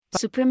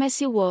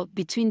Supremacy war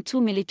between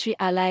two military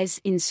allies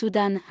in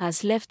Sudan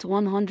has left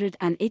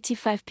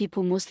 185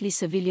 people, mostly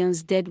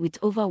civilians, dead with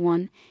over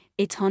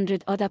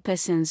 1,800 other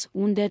persons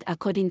wounded,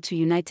 according to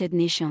United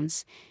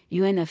Nations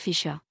UN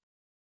official.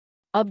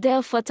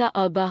 Abdel Fattah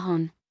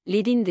al-Burhan,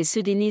 leading the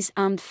Sudanese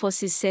armed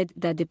forces, said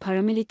that the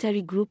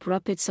paramilitary group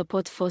Rapid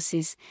Support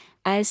Forces,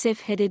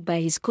 RSF, headed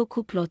by his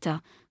co-coup plotter,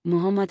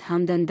 Mohamed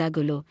Hamdan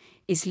Dagalo,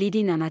 is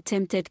leading an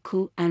attempted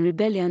coup and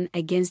rebellion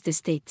against the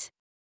state.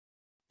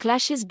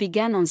 Clashes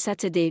began on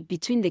Saturday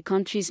between the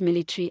country's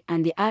military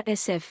and the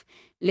RSF,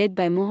 led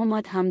by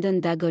Mohamed Hamdan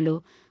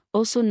Dagalo,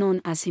 also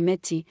known as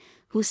Hemeti,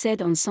 who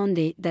said on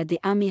Sunday that the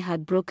army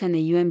had broken a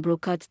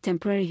UN-brokered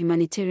temporary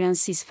humanitarian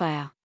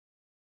ceasefire.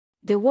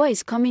 The war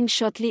is coming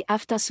shortly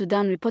after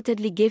Sudan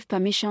reportedly gave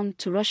permission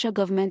to Russia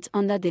government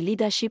under the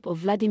leadership of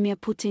Vladimir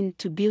Putin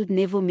to build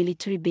naval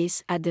military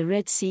base at the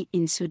Red Sea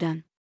in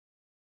Sudan.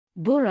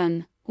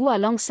 Burhan, who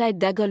alongside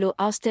Dagalo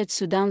ousted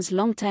Sudan's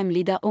longtime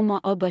leader Omar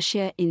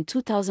al-Bashir in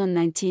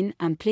 2019 and played